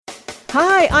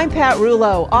Hi, I'm Pat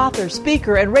Rulo, author,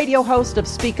 speaker, and radio host of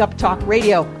Speak Up Talk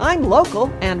Radio. I'm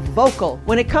local and vocal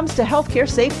when it comes to healthcare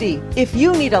safety. If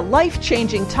you need a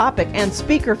life-changing topic and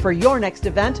speaker for your next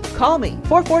event, call me,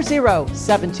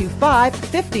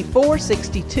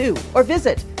 440-725-5462, or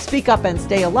visit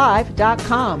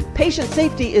speakupandstayalive.com. Patient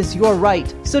safety is your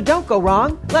right, so don't go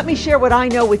wrong. Let me share what I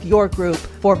know with your group,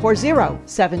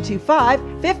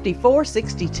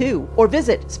 440-725-5462, or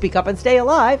visit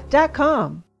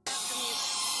speakupandstayalive.com.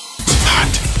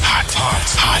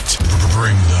 Hot.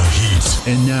 Bring the heat.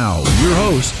 And now, your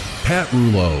host, Pat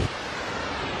Rulo.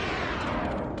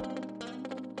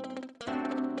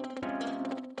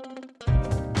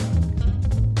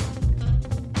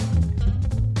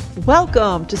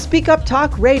 Welcome to Speak Up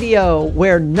Talk Radio,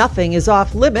 where nothing is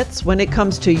off limits when it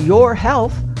comes to your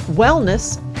health,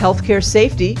 wellness, healthcare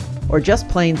safety, or just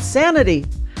plain sanity.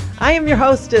 I am your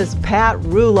hostess, Pat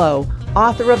Rulo,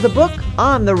 author of the book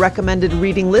on the recommended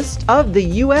reading list of the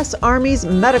U.S. Army's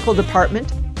Medical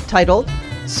Department, titled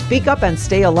Speak Up and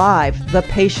Stay Alive, the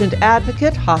Patient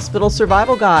Advocate Hospital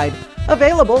Survival Guide,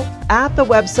 available at the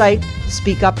website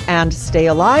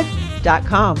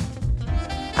speakupandstayalive.com.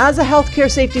 As a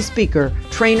healthcare safety speaker,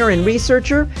 trainer, and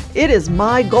researcher, it is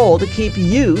my goal to keep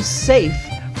you safe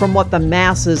from what the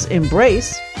masses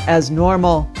embrace as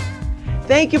normal.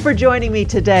 Thank you for joining me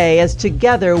today as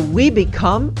together we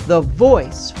become the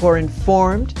voice for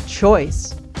informed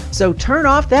choice. So turn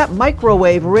off that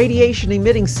microwave radiation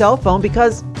emitting cell phone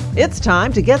because it's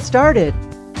time to get started.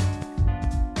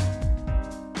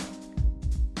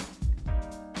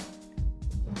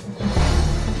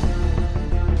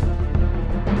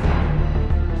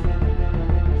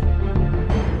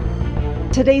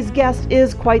 Today's guest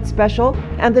is quite special,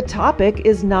 and the topic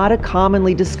is not a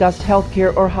commonly discussed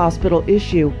healthcare or hospital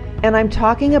issue. And I'm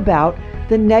talking about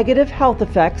the negative health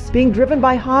effects being driven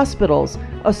by hospitals,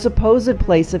 a supposed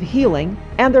place of healing,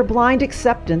 and their blind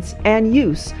acceptance and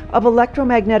use of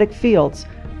electromagnetic fields,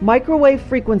 microwave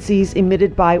frequencies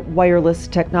emitted by wireless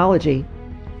technology.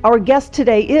 Our guest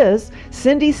today is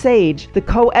Cindy Sage, the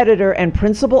co-editor and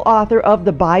principal author of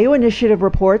the Bioinitiative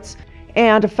Reports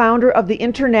and a founder of the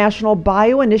International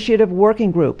Bioinitiative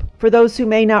Working Group. For those who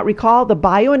may not recall, the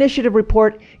Bioinitiative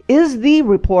Report is the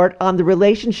report on the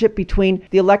relationship between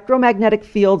the electromagnetic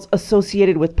fields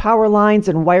associated with power lines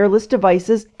and wireless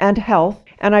devices and health,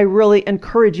 and I really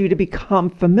encourage you to become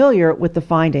familiar with the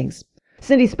findings.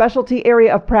 Cindy's specialty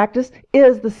area of practice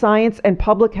is the science and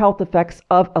public health effects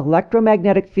of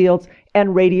electromagnetic fields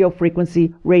and radio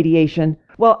frequency radiation.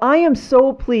 Well, I am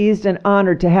so pleased and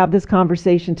honored to have this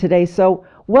conversation today, so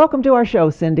welcome to our show,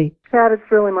 Cindy. Pat,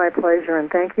 it's really my pleasure, and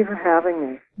thank you for having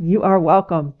me. You are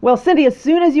welcome. Well, Cindy, as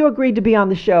soon as you agreed to be on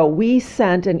the show, we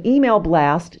sent an email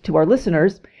blast to our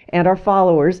listeners and our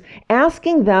followers,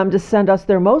 asking them to send us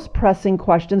their most pressing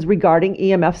questions regarding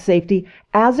EMF safety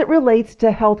as it relates to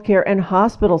healthcare and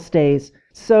hospital stays.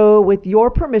 So with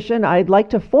your permission, I'd like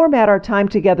to format our time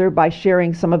together by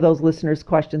sharing some of those listeners'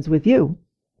 questions with you.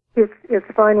 It's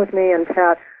fine with me, and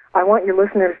Pat, I want your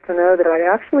listeners to know that I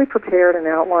actually prepared an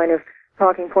outline of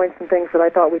talking points and things that I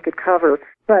thought we could cover.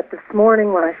 But this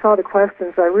morning when I saw the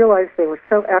questions, I realized they were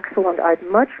so excellent, I'd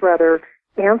much rather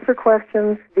answer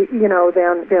questions,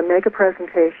 than make a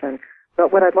presentation.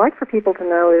 But what I'd like for people to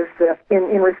know is that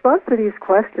in response to these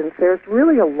questions, there's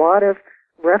really a lot of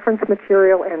reference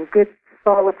material and good,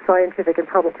 solid scientific and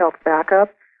public health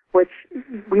backup, which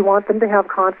we want them to have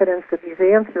confidence that these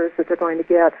answers that they're going to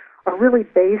get are really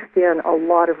based in a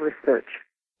lot of research.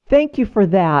 Thank you for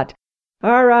that.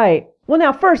 All right. Well,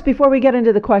 now, first, before we get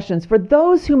into the questions, for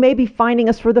those who may be finding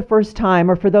us for the first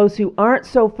time or for those who aren't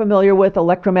so familiar with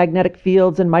electromagnetic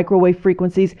fields and microwave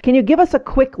frequencies, can you give us a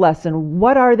quick lesson?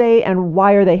 What are they and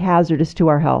why are they hazardous to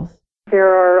our health? There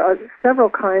are several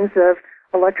kinds of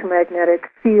electromagnetic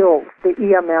fields. The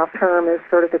EMF term is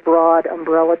sort of the broad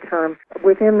umbrella term.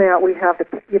 Within that, we have the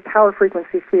power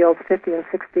frequency fields, 50 and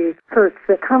 60 hertz,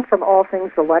 that come from all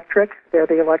things electric. They're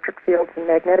the electric fields and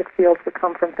magnetic fields that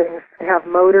come from things that have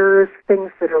motors,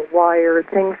 things that are wired,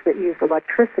 things that use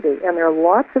electricity. And there are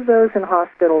lots of those in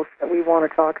hospitals that we want to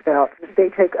talk about. They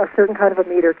take a certain kind of a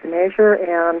meter to measure,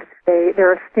 and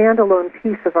they're a standalone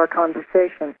piece of our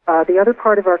conversation. The other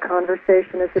part of our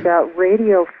conversation is about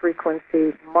radio frequency,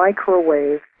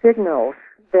 microwave signals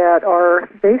that are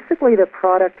basically the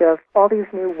product of all these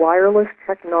new wireless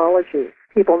technologies.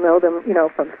 People know them,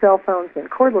 from cell phones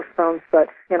and cordless phones, but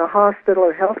in a hospital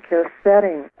or healthcare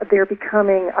setting, they're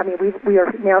becoming, we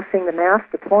are now seeing the mass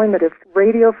deployment of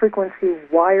radio frequency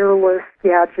wireless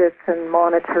gadgets and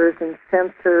monitors and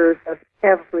sensors of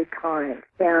every kind.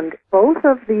 And both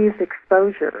of these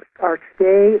exposures are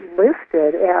today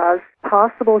listed as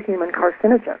possible human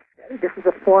carcinogens. This is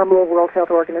a formal World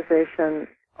Health Organization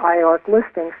IARC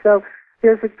listing. So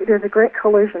there's a great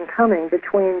collision coming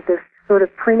between this sort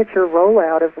of premature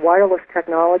rollout of wireless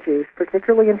technologies,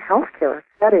 particularly in healthcare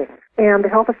settings, and the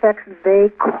health effects they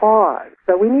cause.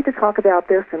 So we need to talk about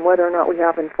this and whether or not we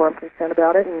have informed consent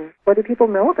about it and whether people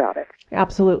know about it.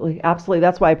 Absolutely. Absolutely.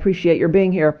 That's why I appreciate your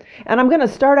being here. And I'm going to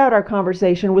start out our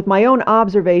conversation with my own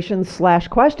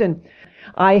observation/question.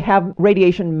 I have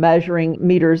radiation measuring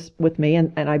meters with me,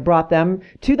 and I brought them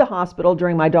to the hospital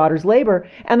during my daughter's labor,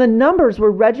 and the numbers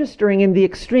were registering in the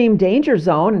extreme danger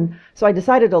zone. And so I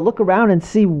decided to look around and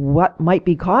see what might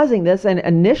be causing this. And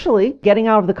initially, getting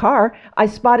out of the car, I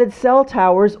spotted cell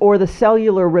towers or the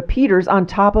cellular repeaters on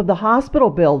top of the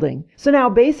hospital building. So now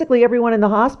basically everyone in the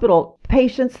hospital,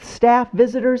 patients, staff,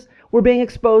 visitors, were being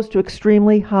exposed to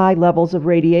extremely high levels of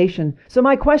radiation. So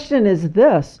my question is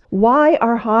this: why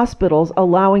are hospitals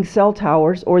allowing cell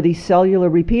towers or these cellular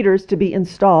repeaters to be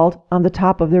installed on the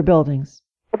top of their buildings?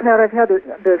 Well, Pat, I've had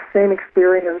the same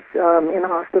experience in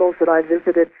hospitals that I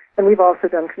visited, and we've also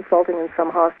done consulting in some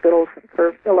hospitals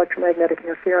for electromagnetic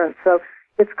interference. So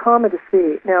it's common to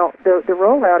see. Now, the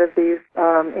rollout of these,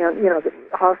 and the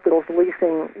hospitals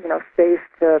leasing, space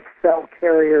to cell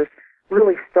carriers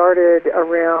really started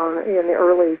around in the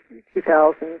early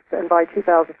 2000s, and by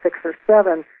 2006 or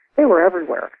 7, they were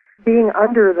everywhere. Being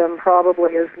under them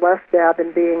probably is less bad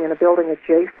than being in a building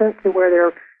adjacent to where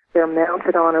they're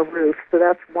mounted on a roof. So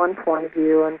that's one point of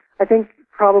view. And I think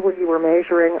probably you were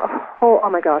measuring, oh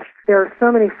my gosh, there are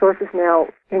so many sources now,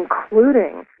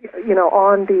 including,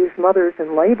 on these mothers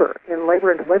in labor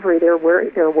and delivery, they're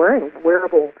wearing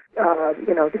wearable,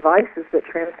 devices that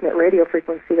transmit radio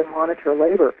frequency to monitor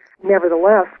labor.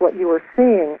 Nevertheless, what you are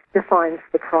seeing defines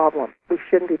the problem. We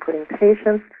shouldn't be putting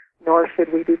patients, nor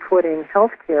should we be putting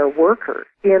healthcare workers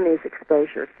in these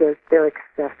exposures. They're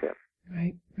excessive.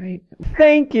 Right.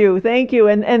 Thank you.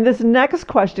 And this next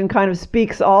question kind of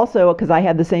speaks also, because I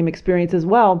had the same experience as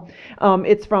well.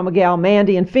 It's from a gal,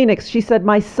 Mandy in Phoenix. She said,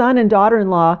 my son and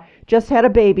daughter-in-law just had a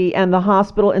baby, and the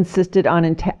hospital insisted on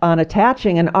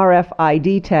attaching an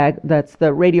RFID tag, that's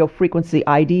the radio frequency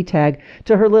ID tag,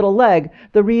 to her little leg.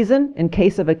 The reason, in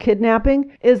case of a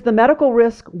kidnapping, is the medical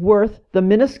risk worth the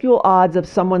minuscule odds of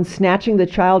someone snatching the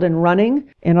child and running?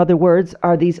 In other words,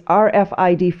 are these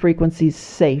RFID frequencies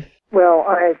safe? Well,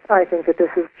 I think that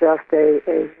this is just a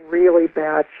really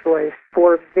bad choice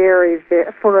for a very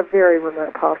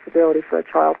remote possibility for a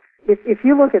child. If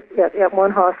you look at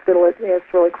one hospital,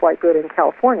 it's really quite good in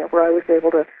California, where I was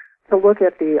able to look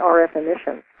at the RF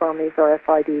emissions from these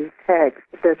RFID tags.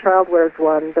 The child wears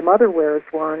one, the mother wears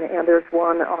one, and there's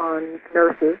one on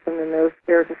nurses, and then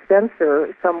there's a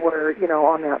sensor somewhere,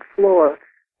 on that floor.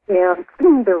 And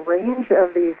the range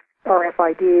of these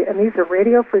RFID, and these are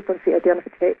radio frequency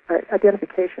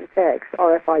identification tags.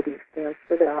 RFID stands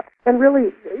for that, and really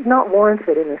not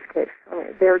warranted in this case. I mean,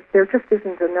 there just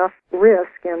isn't enough risk,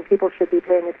 and people should be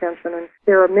paying attention. And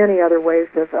there are many other ways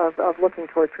of looking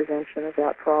toward prevention of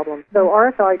that problem. So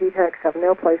RFID tags have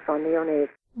no place on neonates.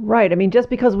 Right. I mean,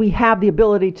 just because we have the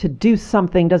ability to do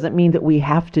something doesn't mean that we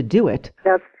have to do it.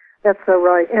 That's so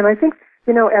right. And I think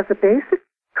as a basic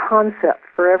concept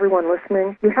for everyone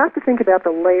listening, you have to think about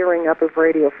the layering up of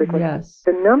radio frequency. Yes.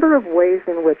 The number of ways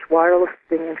in which wireless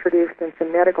is being introduced into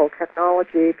medical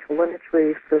technology,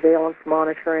 telemetry, surveillance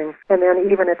monitoring, and then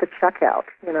even at the checkout,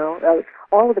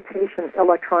 all of the patient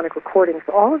electronic recordings,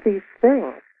 all of these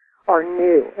things are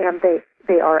new, and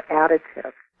they are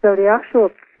additive. So the actual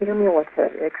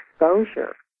cumulative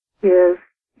exposure is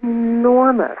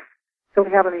enormous. So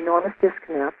we have an enormous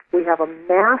disconnect. We have a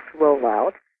mass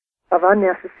rollout of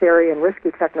unnecessary and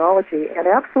risky technology, and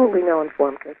absolutely no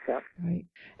informed consent. Right.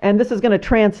 And this is going to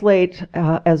translate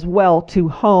as well to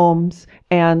homes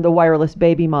and the wireless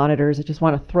baby monitors. I just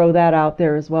want to throw that out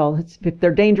there as well. If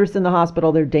they're dangerous in the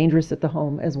hospital, they're dangerous at the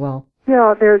home as well.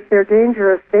 Yeah, they're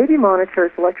dangerous. Baby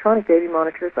monitors, electronic baby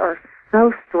monitors, are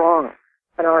so strong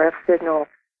an RF signal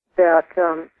that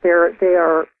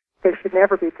they should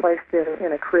never be placed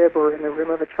in a crib or in the room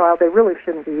of a child. They really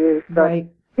shouldn't be used. But right.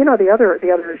 The other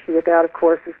issue with that, of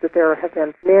course, is that there have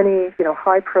been many,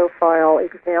 high-profile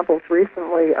examples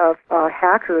recently of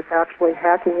hackers actually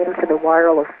hacking into the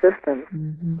wireless systems,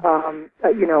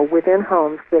 within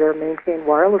homes that are maintained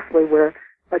wirelessly, where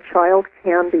a child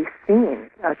can be seen.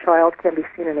 A child can be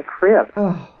seen in a crib,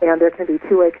 and there can be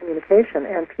two-way communication.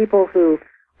 And people who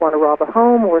want to rob a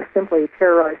home or simply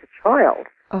terrorize a child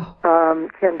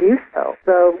can do so.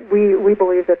 So we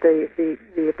believe that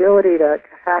the ability to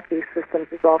hack these systems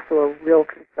is also a real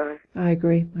concern. I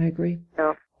agree.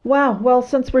 Yeah. Wow. Well,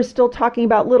 since we're still talking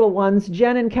about little ones,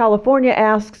 Jen in California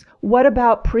asks, what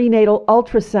about prenatal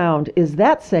ultrasound? Is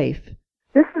that safe?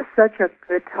 This is such a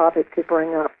good topic to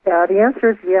bring up. The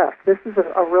answer is yes. This is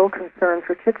a real concern,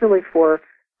 particularly for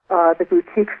the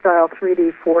boutique-style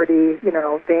 3D, 4D,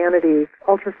 vanity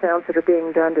ultrasounds that are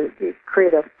being done to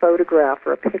create a photograph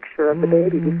or a picture of the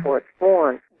baby before it's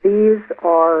born. These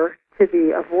are to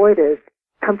be avoided,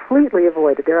 completely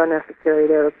avoided. They're unnecessary.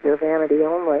 They're vanity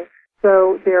only.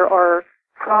 So there are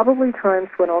probably times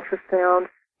when ultrasound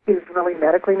is really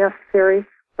medically necessary,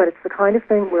 but it's the kind of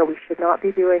thing where we should not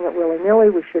be doing it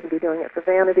willy-nilly. We shouldn't be doing it for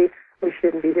vanity. We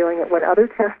shouldn't be doing it when other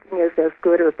testing is as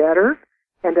good or better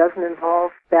and doesn't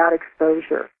involve bad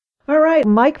exposure. All right.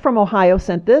 Mike from Ohio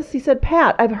sent this. He said,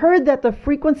 Pat, I've heard that the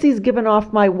frequencies given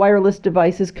off my wireless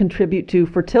devices contribute to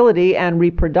fertility and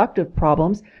reproductive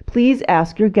problems. Please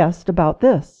ask your guest about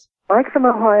this. Mike from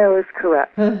Ohio is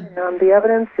correct. The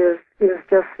evidence is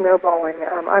just snowballing.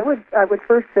 I would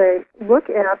first say, look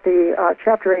at the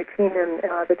Chapter 18 in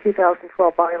the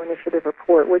 2012 Bioinitiative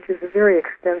report, which is a very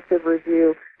extensive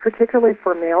review, particularly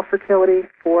for male fertility,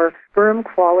 for sperm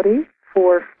quality,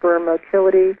 for sperm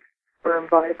motility, sperm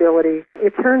viability.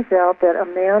 It turns out that a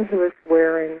man who is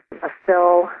wearing a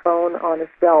cell phone on his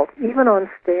belt, even on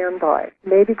standby,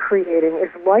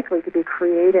 is likely to be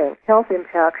creating health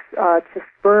impacts to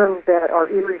sperm that are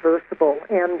irreversible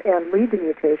and lead to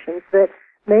mutations that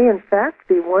may in fact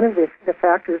be one of the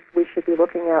factors we should be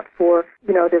looking at for,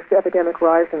 this epidemic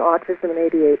rise in autism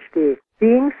and ADHD.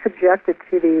 Being subjected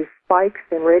to these spikes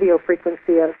in radio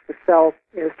frequency as the cell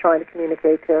is trying to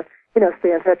communicate to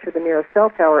stay in touch with the nearest cell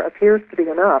tower appears to be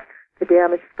enough to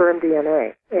damage sperm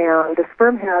DNA. And the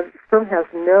sperm has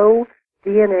no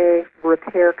DNA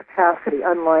repair capacity,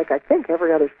 unlike, I think,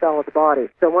 every other cell of the body.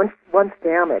 So once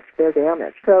damaged, they're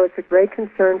damaged. So it's a great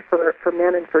concern for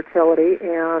men in fertility,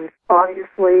 and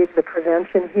obviously the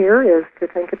prevention here is to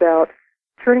think about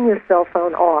turning your cell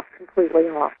phone off, completely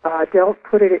off. Don't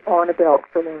put it on a belt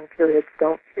for long periods.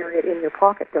 Don't carry it in your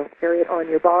pocket. Don't carry it on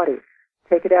your body.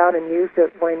 Take it out and use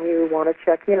it when you want to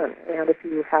check in. And if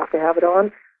you have to have it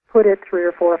on, put it 3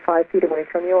 or 4 or 5 feet away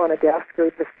from you on a desk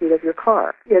or the seat of your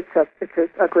car. It's a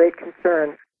great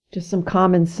concern. Just some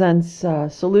common sense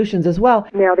solutions as well.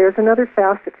 Now, there's another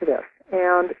facet to this,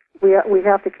 and we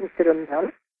have to consider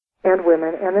men and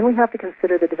women, and then we have to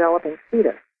consider the developing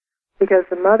fetus. Because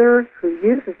the mother who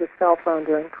uses a cell phone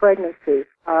during pregnancy,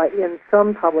 in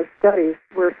some published studies,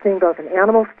 we're seeing both in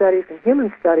animal studies and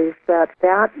human studies that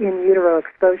in utero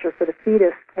exposure for the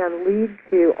fetus can lead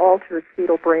to altered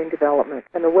fetal brain development.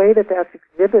 And the way that that's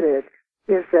exhibited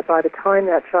is that by the time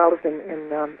that child is in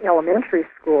elementary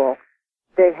school,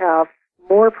 they have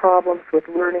more problems with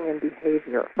learning and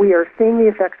behavior. We are seeing the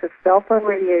effects of cell phone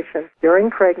radiation during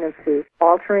pregnancy,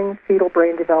 altering fetal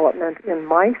brain development in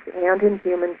mice and in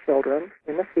human children,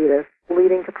 in the fetus,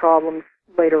 leading to problems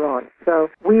later on. So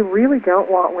we really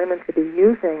don't want women to be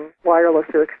using wireless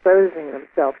or exposing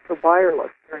themselves to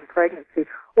wireless during pregnancy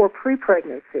or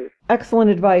pre-pregnancy. Excellent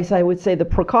advice. I would say the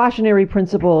precautionary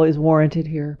principle is warranted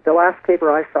here. The last paper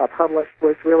I saw published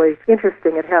was really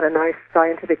interesting. It had a nice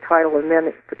scientific title, and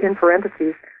then in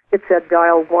parentheses, it said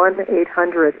dial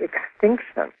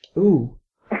 1-800-EXTINCTION. Ooh.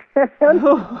 And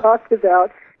talked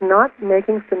about not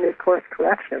making some mid-course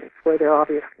corrections where they're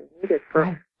obviously needed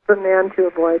for men to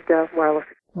avoid wireless.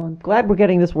 Well, I'm glad we're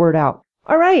getting this word out.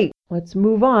 All right, let's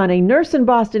move on. A nurse in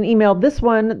Boston emailed this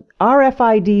one.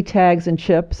 RFID tags and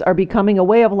chips are becoming a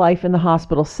way of life in the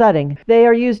hospital setting. They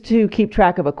are used to keep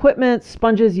track of equipment,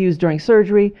 sponges used during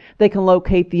surgery. They can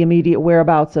locate the immediate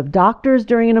whereabouts of doctors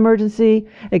during an emergency.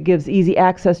 It gives easy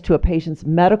access to a patient's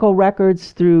medical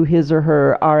records through his or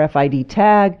her RFID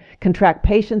tag, can track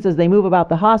patients as they move about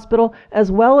the hospital,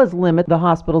 as well as limit the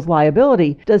hospital's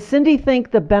liability. Does Cindy think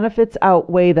the benefits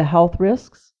outweigh the health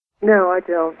risks? No, I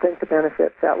don't think the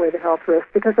benefits outweigh the health risks,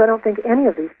 because I don't think any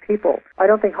of these people, I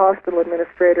don't think hospital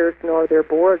administrators nor their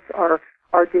boards are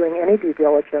doing any due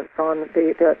diligence on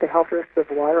the health risks of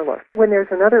wireless. When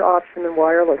there's another option in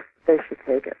wireless, they should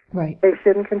take it. Right. They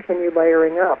shouldn't continue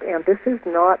layering up. And this is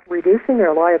not reducing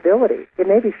their liability. It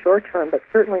may be short-term, but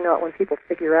certainly not when people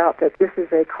figure out that this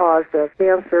is a cause of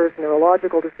cancers,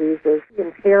 neurological diseases,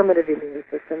 impairment of immune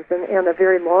systems, and a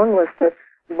very long list of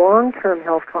long-term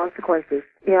health consequences,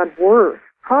 and worse,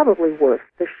 probably worse,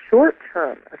 the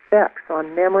short-term effects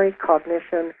on memory,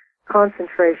 cognition,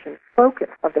 concentration, focus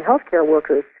of the healthcare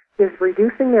workers is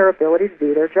reducing their ability to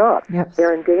do their job. Yep.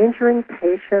 They're endangering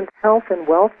patient health and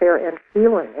welfare and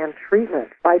healing and treatment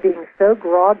by being so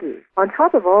groggy, on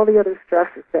top of all the other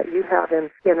stresses that you have in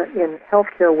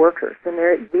healthcare workers. And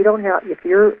we don't have, if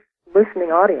you're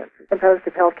listening audience composed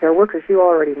of healthcare workers, you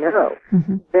already know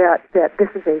that this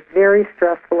is a very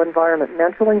stressful environment,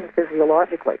 mentally and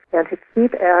physiologically. And to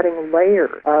keep adding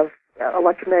layers of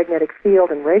electromagnetic field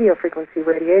and radio frequency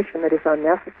radiation that is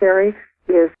unnecessary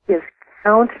is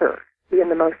counter in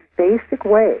the most basic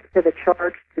way to the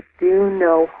charge to do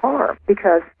no harm,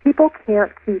 because people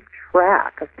can't keep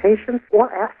track of patients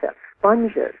or assets,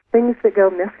 sponges, things that go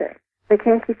missing. They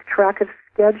can't keep track of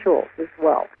schedules as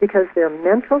well, because their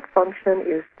mental function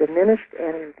is diminished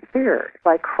and impaired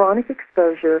by chronic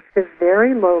exposure to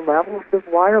very low levels of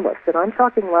wireless. And I'm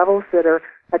talking levels that are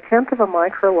a tenth of a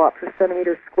microwatt per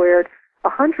centimeter squared, a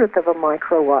hundredth of a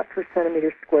microwatt per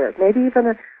centimeter squared, maybe even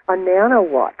a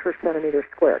nanowatt per centimeter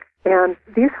squared. And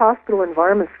these hospital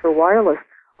environments for wireless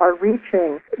are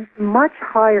reaching much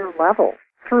higher levels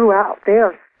throughout. They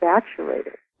are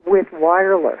saturated with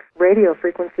wireless radio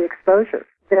frequency exposures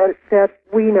that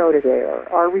we know today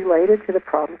are related to the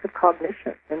problems of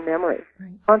cognition and memory,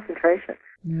 concentration.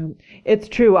 Yeah. It's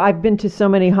true. I've been to so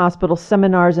many hospital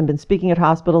seminars and been speaking at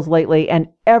hospitals lately, and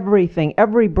every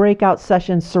breakout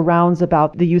session surrounds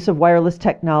about the use of wireless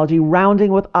technology.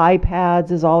 Rounding with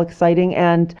iPads is all exciting,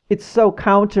 and it's so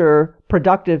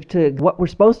counterproductive to what we're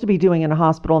supposed to be doing in a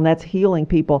hospital, and that's healing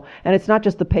people. And it's not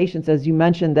just the patients, as you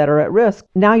mentioned, that are at risk.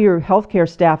 Now your healthcare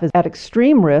staff is at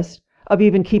extreme risk of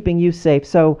even keeping you safe.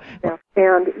 So, yeah.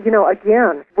 And,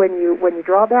 again, when you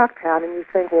draw back, Pat, and you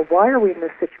think, well, why are we in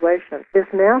this situation? This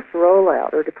mass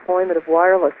rollout or deployment of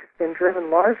wireless has been driven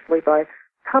largely by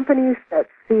companies that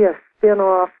see a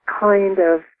spin-off kind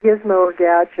of gizmo or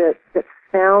gadget that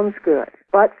sounds good,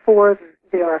 but for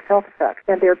the RF health effects.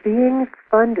 And they're being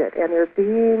funded and they're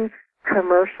being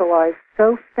commercialized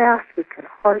so fast we can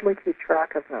hardly keep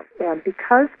track of them. And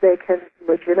because they can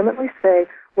legitimately say,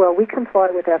 well, we comply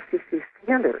with FCC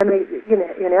standards, and they,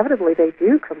 inevitably they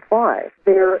do comply,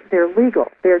 they're legal.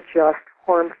 They're just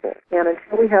harmful. And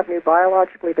until we have new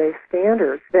biologically based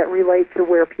standards that relate to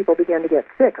where people begin to get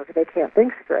sick or they can't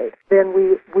think straight, then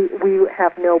we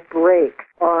have no break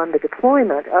on the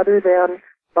deployment other than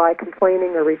by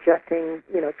complaining or rejecting,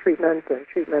 treatment and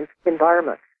treatment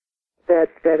environments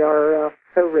that are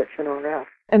so rich in RF.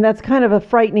 And that's kind of a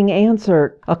frightening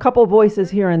answer. A couple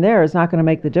voices here and there is not going to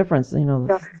make the difference.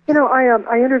 Yeah.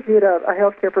 I interviewed a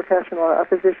healthcare professional, a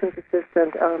physician's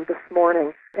assistant, this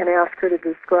morning, and asked her to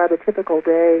describe a typical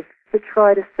day to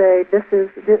try to say this is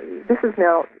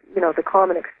now the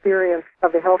common experience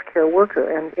of the healthcare worker,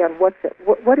 and what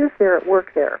is there at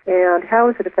work there, and how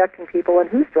is it affecting people, and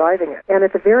who's driving it. And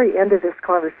at the very end of this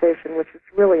conversation, which is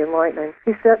really enlightening,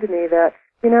 she said to me that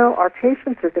our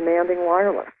patients are demanding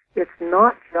wireless. It's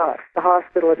not just the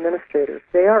hospital administrators.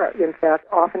 They are, in fact,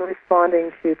 often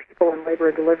responding to people in labor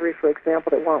and delivery, for example,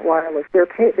 that want wireless. Their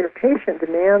patient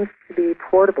demands to be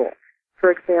portable. For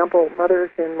example,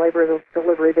 mothers in labor and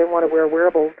delivery, they want to wear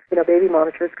wearable, baby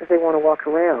monitors because they want to walk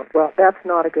around. Well, that's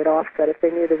not a good offset. If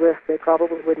they knew the risk, they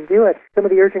probably wouldn't do it. Some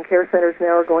of the urgent care centers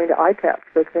now are going to iPads,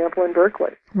 for example, in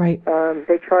Berkeley. Right.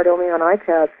 They chart only on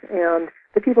iPads, and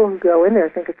the people who go in there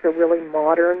think it's a really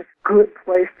modern, good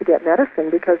place to get medicine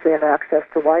because they have access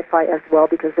to Wi-Fi as well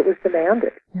because it was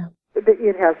demanded. Yeah.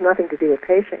 It has nothing to do with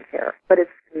patient care, but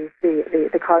it's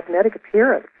the cosmetic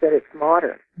appearance that it's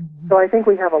modern. Mm-hmm. So I think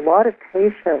we have a lot of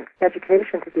patient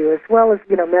education to do, as well as,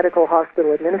 medical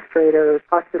hospital administrator,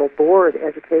 hospital board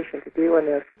education to do in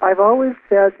this. I've always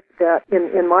said that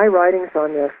in my writings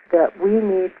on this, that we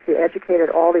need to educate at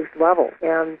all these levels,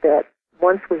 and that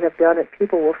once we have done it,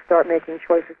 people will start making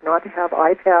choices not to have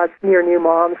iPads near new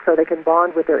moms so they can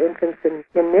bond with their infants in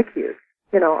NICUs.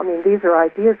 These are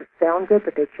ideas that sound good,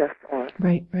 but they just aren't.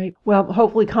 Right. Well,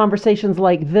 hopefully conversations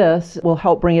like this will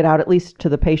help bring it out, at least to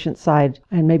the patient side,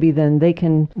 and maybe then they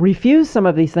can refuse some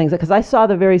of these things. Because I saw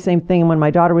the very same thing when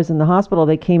my daughter was in the hospital.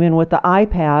 They came in with the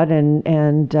iPad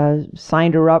and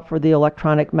signed her up for the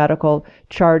electronic medical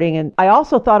charting. And I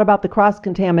also thought about the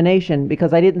cross-contamination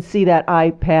because I didn't see that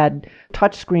iPad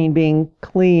touchscreen being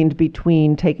cleaned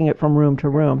between taking it from room to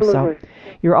room. Absolutely. So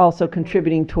you're also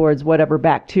contributing towards whatever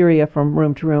bacteria from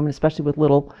room to room, especially with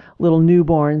little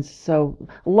newborns. So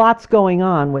lots going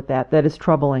on with that is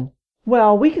troubling.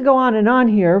 Well, we could go on and on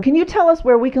here. Can you tell us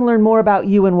where we can learn more about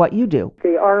you and what you do?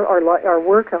 Our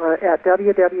work at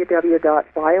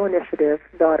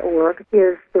www.bioinitiative.org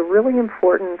is the really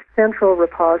important central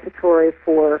repository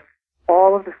for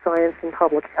all of the science in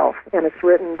public health, and it's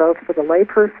written both for the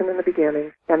layperson in the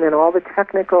beginning, and then all the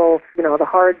technical, the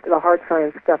hard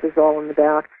science stuff is all in the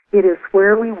back. It is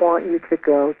where we want you to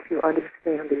go to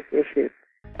understand these issues.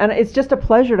 And it's just a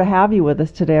pleasure to have you with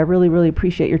us today. I really, really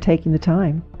appreciate your taking the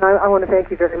time. I want to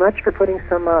thank you very much for putting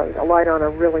some light on a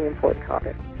really important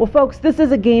topic. Well, folks, this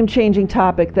is a game-changing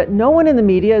topic that no one in the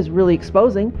media is really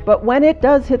exposing, but when it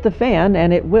does hit the fan,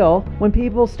 and it will, when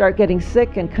people start getting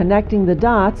sick and connecting the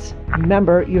dots,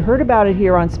 remember, you heard about it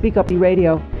here on Speak Up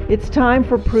Radio. It's time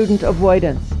for prudent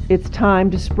avoidance. It's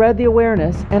time to spread the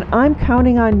awareness, and I'm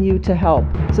counting on you to help.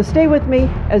 So stay with me.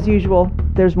 As usual,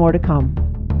 there's more to come.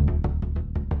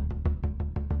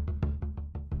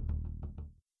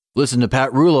 Listen to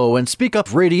Pat Rouleau and Speak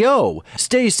Up Radio.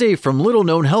 Stay safe from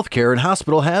little-known healthcare and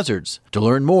hospital hazards. To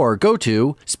learn more, go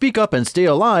to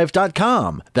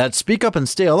speakupandstayalive.com. That's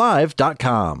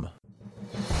speakupandstayalive.com.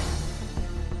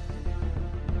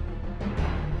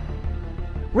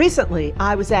 Recently,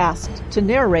 I was asked to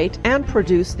narrate and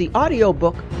produce the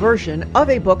audiobook version of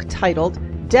a book titled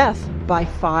Death by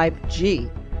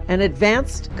 5G, an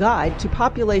advanced guide to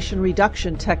population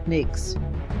reduction techniques.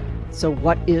 So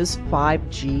what is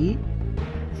 5G?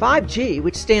 5G,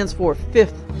 which stands for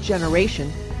Fifth Generation,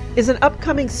 is an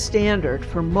upcoming standard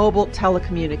for mobile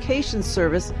telecommunications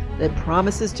service that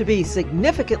promises to be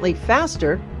significantly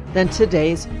faster than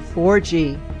today's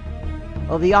 4G.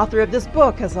 Well, the author of this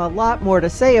book has a lot more to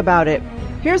say about it.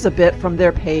 Here's a bit from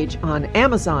their page on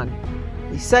Amazon.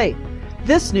 They say,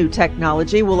 this new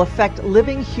technology will affect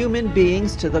living human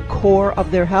beings to the core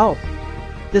of their health.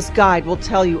 This guide will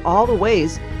tell you all the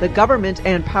ways the government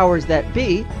and powers that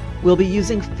be will be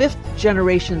using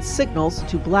fifth-generation signals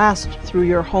to blast through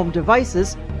your home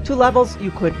devices to levels you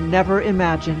could never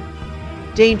imagine.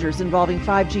 Dangers involving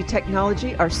 5G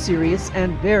technology are serious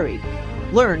and varied.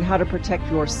 Learn how to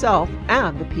protect yourself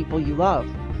and the people you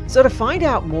love. So to find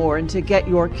out more and to get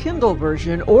your Kindle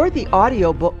version or the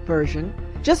audiobook version,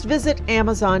 just visit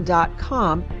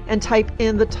Amazon.com and type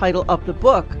in the title of the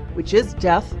book, which is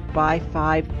Death by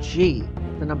 5G.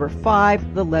 The number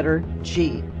 5, the letter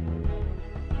G.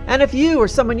 And if you or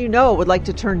someone you know would like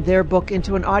to turn their book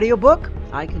into an audiobook,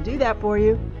 I can do that for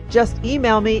you. Just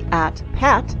email me at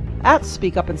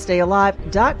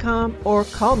pat@speakupandstayalive.com or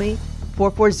call me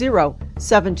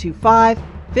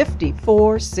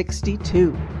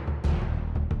 440-725-5462.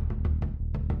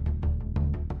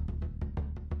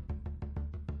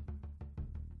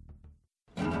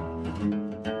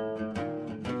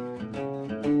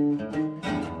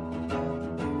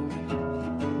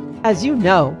 As you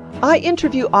know, I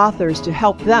interview authors to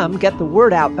help them get the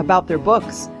word out about their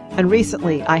books. And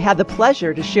recently, I had the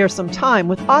pleasure to share some time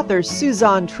with author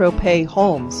Suzanne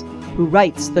Tropez-Holmes, who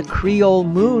writes the Creole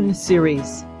Moon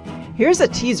series. Here's a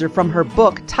teaser from her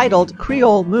book titled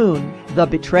Creole Moon, The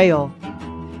Betrayal.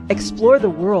 Explore the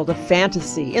world of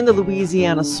fantasy in the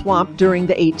Louisiana swamp during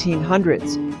the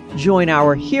 1800s. Join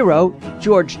our hero,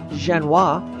 George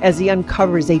Genois, as he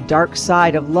uncovers a dark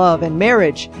side of love and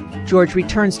marriage. George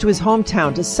returns to his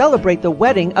hometown to celebrate the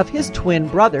wedding of his twin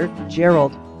brother,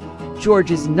 Gerald.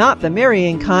 George is not the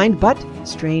marrying kind, but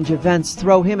strange events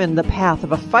throw him in the path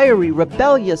of a fiery,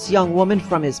 rebellious young woman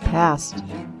from his past.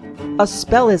 A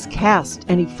spell is cast,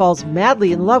 and he falls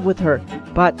madly in love with her,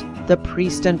 but the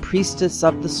priest and priestess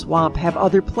of the swamp have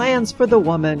other plans for the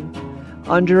woman.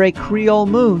 Under a Creole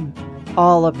moon,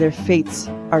 all of their fates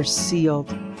are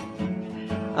sealed.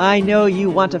 I know you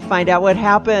want to find out what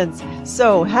happens,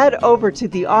 so head over to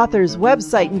the author's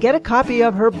website and get a copy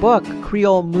of her book,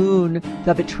 Creole Moon,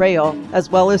 The Betrayal,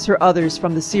 as well as her others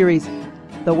from the series.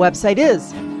 The website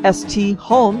is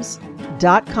stholmes.com.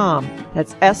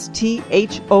 That's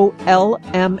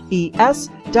stholmes.com.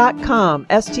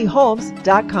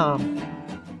 stholmes.com.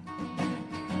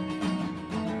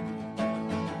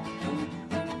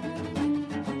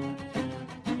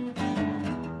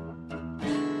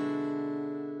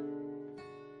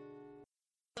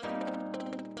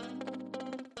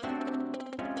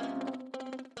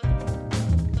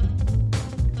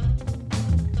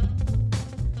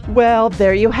 Well,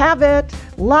 there you have it.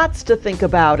 Lots to think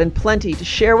about and plenty to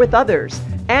share with others.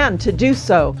 And to do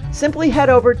so, simply head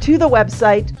over to the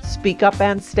website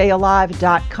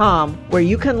speakupandstayalive.com, where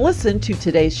you can listen to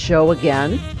today's show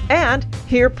again and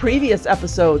hear previous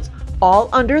episodes, all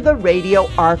under the Radio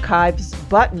Archives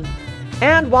button.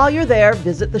 And while you're there,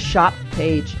 visit the shop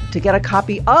page to get a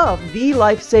copy of the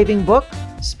life-saving book,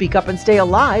 Speak Up and Stay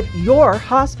Alive, Your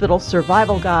Hospital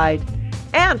Survival Guide.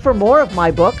 And for more of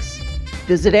my books,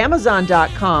 visit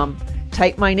Amazon.com.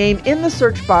 Type my name in the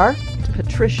search bar,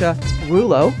 Patricia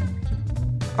Rouleau,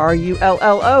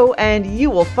 Rullo, and you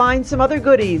will find some other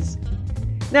goodies.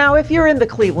 Now, if you're in the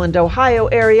Cleveland, Ohio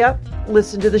area,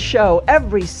 listen to the show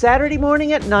every Saturday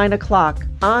morning at 9 o'clock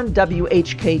on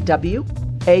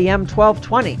WHKW, AM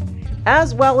 1220,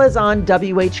 as well as on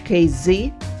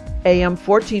WHKZ, AM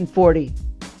 1440.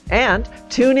 And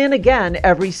tune in again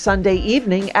every Sunday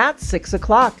evening at 6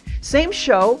 o'clock. Same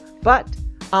show, but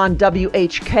on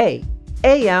WHK,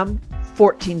 AM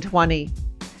 1420.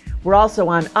 We're also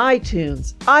on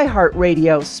iTunes,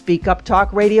 iHeartRadio,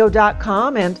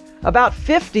 SpeakUpTalkRadio.com, and about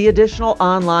 50 additional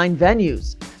online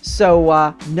venues.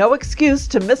 So no excuse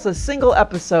to miss a single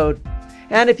episode.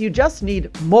 And if you just need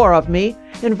more of me,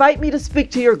 invite me to speak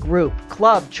to your group,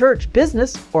 club, church,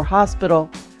 business, or hospital.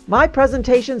 My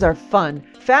presentations are fun,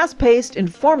 fast-paced,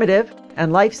 informative,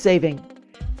 and life-saving.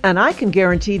 And I can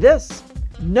guarantee this: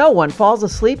 no one falls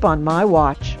asleep on my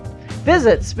watch.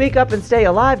 Visit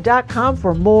speakupandstayalive.com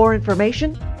for more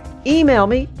information. Email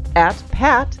me at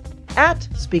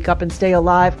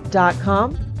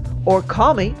pat@speakupandstayalive.com or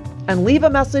call me and leave a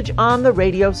message on the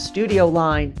radio studio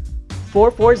line,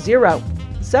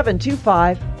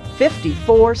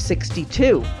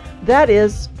 440-725-5462. That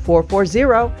is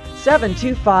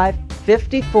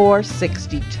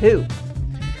 440-725-5462.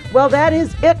 Well, that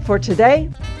is it for today.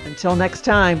 Until next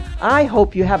time, I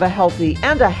hope you have a healthy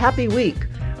and a happy week.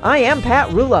 I am Pat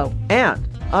Rulo, and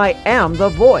I am the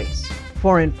voice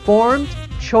for informed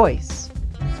choice.